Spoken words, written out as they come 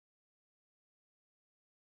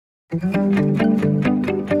I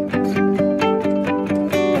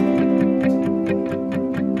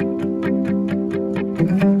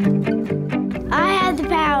have the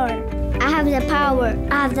power. I have the power.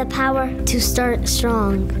 I have the power to start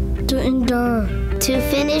strong, to endure, to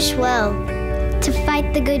finish well, to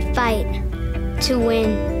fight the good fight, to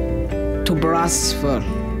win, to prosper,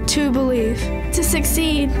 to believe, to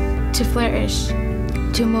succeed, to flourish,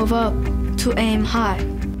 to move up, to aim high,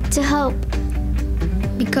 to hope.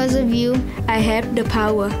 Because of you, I have the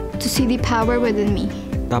power to see the power within me.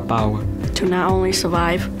 the power to not only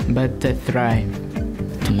survive, but to thrive,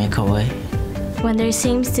 to make a way when there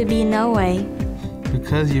seems to be no way.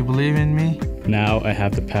 Because you believe in me, now I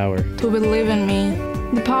have the power to believe in me,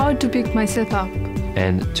 the power to pick myself up,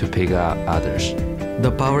 and to pick up others,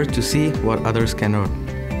 the power to see what others cannot,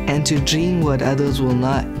 and to dream what others will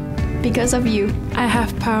not. Because of you, I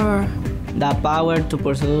have power. the power to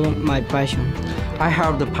pursue my passion. I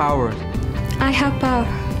have the power. I have power.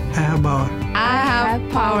 I have power. I have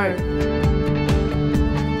power.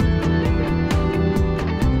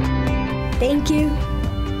 Thank you.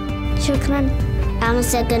 Shukran.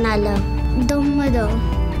 Amasaganalo. Domado.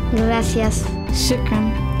 Gracias.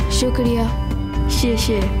 Shukran. Shukriya.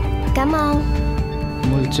 Xie. Kamau.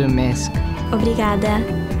 Mulțumesc. Obrigada.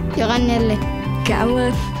 Yoganele.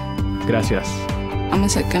 Kawa. Gracias.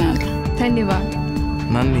 Amasaganalo. Dhanyavad.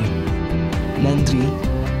 Nandi. Nandri.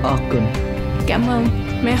 Akun. Kamau.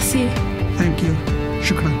 Merci. Thank you.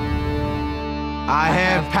 Shukran. I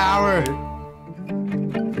have power.